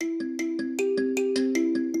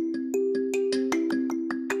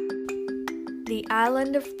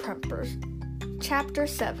Island of Preppers, Chapter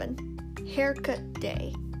 7, Haircut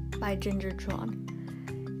Day by Ginger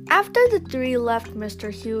Tron. After the three left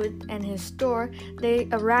Mr. Hewitt and his store, they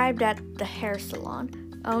arrived at the hair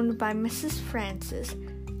salon, owned by Mrs. Francis.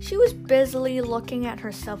 She was busily looking at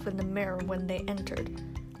herself in the mirror when they entered.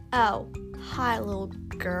 "Oh, hi, little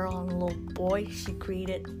girl and little boy," she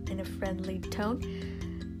greeted in a friendly tone.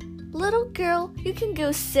 "Little girl, you can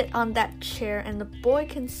go sit on that chair, and the boy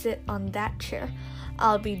can sit on that chair.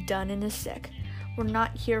 I'll be done in a sec." "We're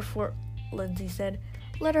not here for," Lindsay said.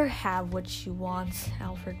 "Let her have what she wants,"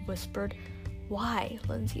 Alfred whispered. "Why?"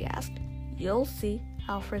 Lindsay asked. "You'll see,"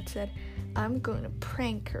 Alfred said. "I'm going to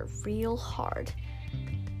prank her real hard."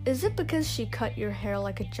 "Is it because she cut your hair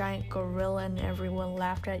like a giant gorilla and everyone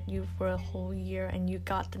laughed at you for a whole year and you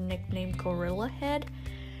got the nickname Gorilla Head?"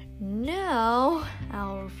 "No,"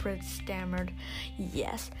 Alfred stammered.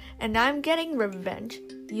 "Yes, and I'm getting revenge.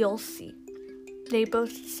 You'll see." They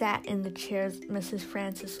both sat in the chairs Mrs.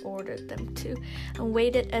 Francis ordered them to and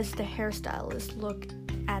waited as the hairstylist looked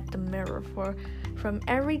at the mirror from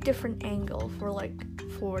every different angle for like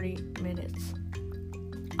 40 minutes.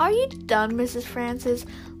 "Are you done, Mrs. Francis?"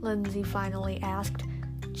 Lindsay finally asked.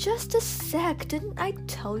 "Just a sec, didn't I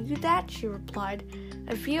tell you that?" she replied.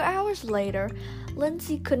 A few hours later,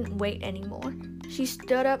 Lindsay couldn't wait anymore. She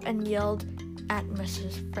stood up and yelled at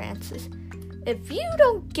Mrs. Francis, "If you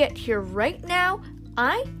don't get here right now,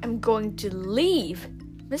 I am going to leave."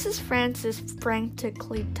 Mrs. Francis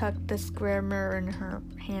frantically tucked the square mirror in her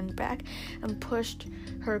handbag and pushed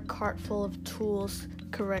her cart full of tools,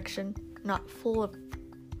 not full of,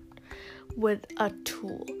 with a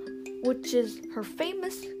tool, which is her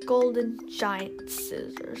famous golden giant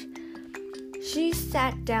scissors. She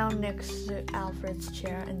sat down next to Alfred's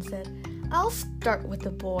chair and said, "I'll start with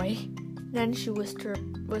the boy." Then she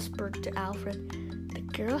whispered to Alfred, "The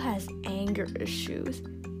girl has anger issues."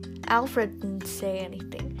 Alfred didn't say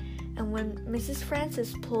anything, and when Mrs.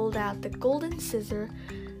 Francis pulled out the golden scissor,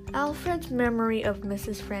 Alfred's memory of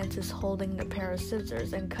Mrs. Francis holding the pair of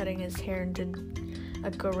scissors and cutting his hair into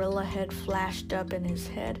a gorilla head flashed up in his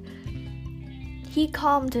head. He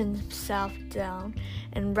calmed himself down,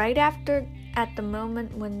 and right at the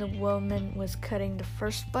moment when the woman was cutting the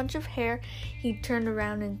first bunch of hair, he turned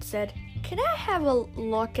around and said, "Can I have a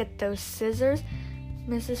look at those scissors?"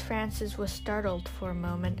 Mrs. Francis was startled for a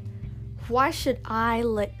moment. "Why should I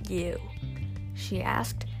let you?" she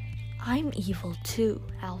asked. "I'm evil too,"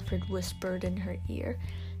 Alfred whispered in her ear.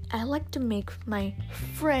 "I like to make my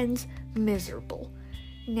friends miserable.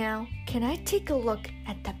 Now, can I take a look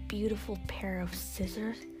at that beautiful pair of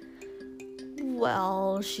scissors?"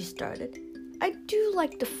 "Well," she started, "I do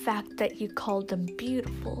like the fact that you called them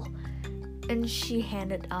beautiful." And she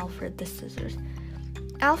handed Alfred the scissors.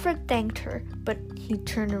 Alfred thanked her, but he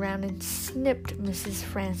turned around and snipped Mrs.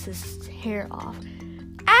 Francis' hair off.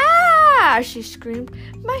 "Ah!" she screamed.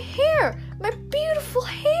 "My hair! My beautiful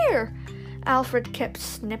hair!" Alfred kept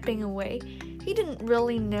snipping away. He didn't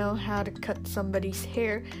really know how to cut somebody's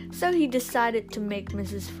hair, so he decided to make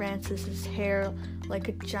Mrs. Francis' hair like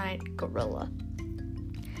a giant gorilla.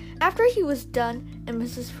 After he was done and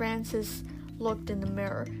Mrs. Francis looked in the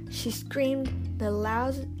mirror, she screamed the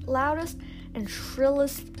loudest and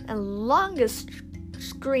shrillest and longest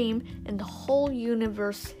scream in the whole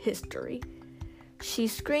universe history. She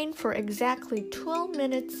screamed for exactly 12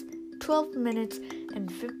 minutes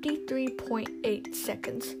and 53.8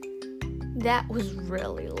 seconds. That was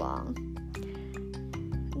really long.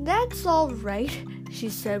 "That's all right," she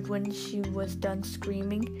said when she was done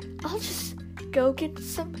screaming. "I'll just go get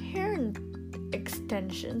some hair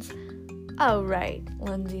extensions." "Oh, right,"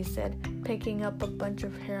 Lindsay said, picking up a bunch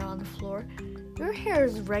of hair on the floor. "Your hair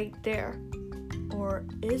is right there." "Or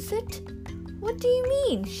is it?" "What do you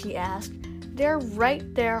mean?" she asked. "They're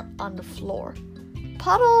right there on the floor."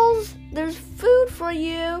 "Puddles, there's food for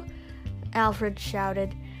you," Alfred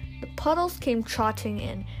shouted. The Puddles came trotting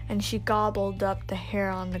in, and she gobbled up the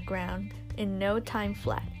hair on the ground in no time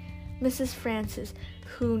flat. Mrs. Francis,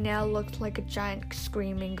 who now looked like a giant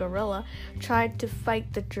screaming gorilla, tried to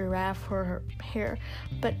fight the giraffe for her hair,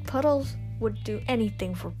 but Puddles would do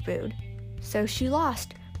anything for food, so she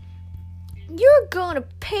lost. "You're going to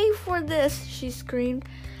pay for this," she screamed.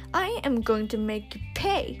 "I am going to make you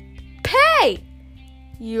pay. Pay!"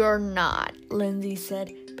 "You're not," Lindsay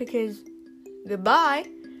said, "because goodbye."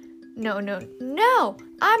 No,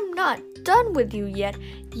 I'm not done with you yet.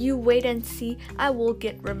 You wait and see, I will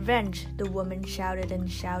get revenge," the woman shouted and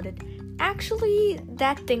shouted. "Actually,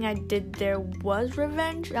 that thing I did there was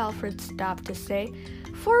revenge," Alfred stopped to say.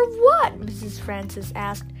 "For what?" Mrs. Francis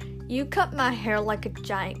asked. "You cut my hair like a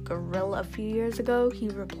giant gorilla a few years ago," he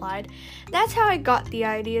replied. "That's how I got the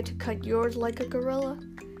idea to cut yours like a gorilla."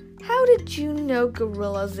 "How did you know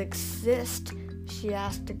gorillas exist?" she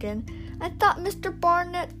asked again. "I thought Mr.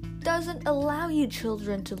 Barnett doesn't allow you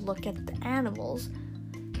children to look at the animals."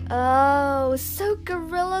 "Oh, so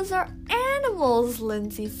gorillas are animals,"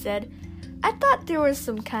 Lindsay said. "I thought they were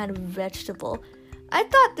some kind of vegetable." "I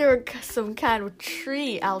thought they were some kind of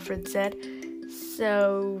tree," Alfred said.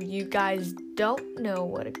 "So you guys don't know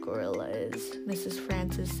what a gorilla is," Mrs.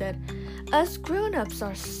 Francis said. "Us grown-ups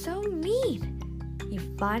are so mean." "You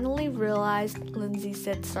finally realized," Lindsay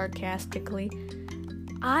said sarcastically.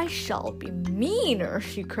 "I shall be meaner,"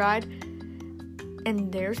 she cried.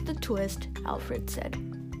 "And there's the twist," Alfred said.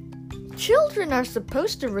 "Children are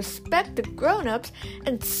supposed to respect the grown-ups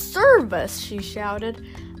and serve us," she shouted.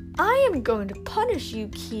 "I am going to punish you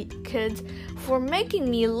kids for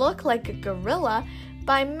making me look like a gorilla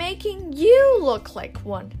by making you look like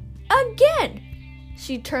one. Again!"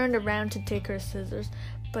 She turned around to take her scissors,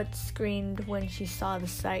 but screamed when she saw the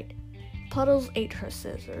sight. Puddles ate her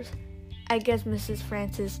scissors. I guess Mrs.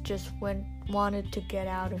 Francis just wanted to get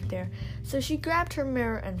out of there, so she grabbed her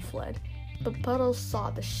mirror and fled. But Puddles saw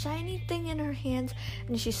the shiny thing in her hands,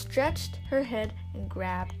 and she stretched her head and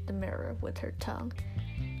grabbed the mirror with her tongue.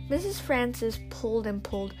 Mrs. Francis pulled and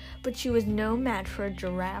pulled, but she was no match for a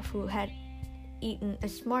giraffe who had eaten a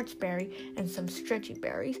smartsberry and some stretchy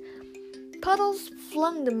berries. Puddles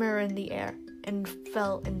flung the mirror in the air and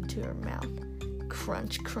fell into her mouth.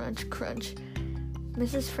 Crunch, crunch, crunch.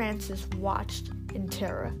 Mrs. Francis watched in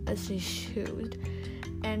terror as she chewed,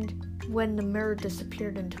 and when the mirror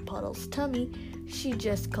disappeared into Puddles' tummy, she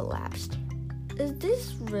just collapsed. "Is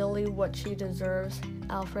this really what she deserves?"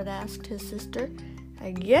 Alfred asked his sister.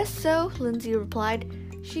 "I guess so," Lindsay replied.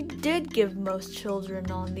 "She did give most children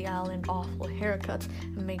on the island awful haircuts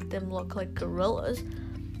and make them look like gorillas."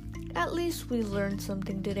 "At least we learned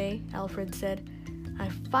something today," Alfred said. "I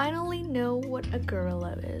finally know what a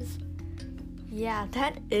gorilla is." "Yeah,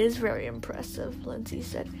 that is very impressive," Lindsay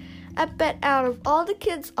said. "I bet out of all the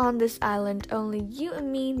kids on this island, only you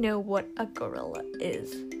and me know what a gorilla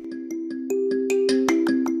is."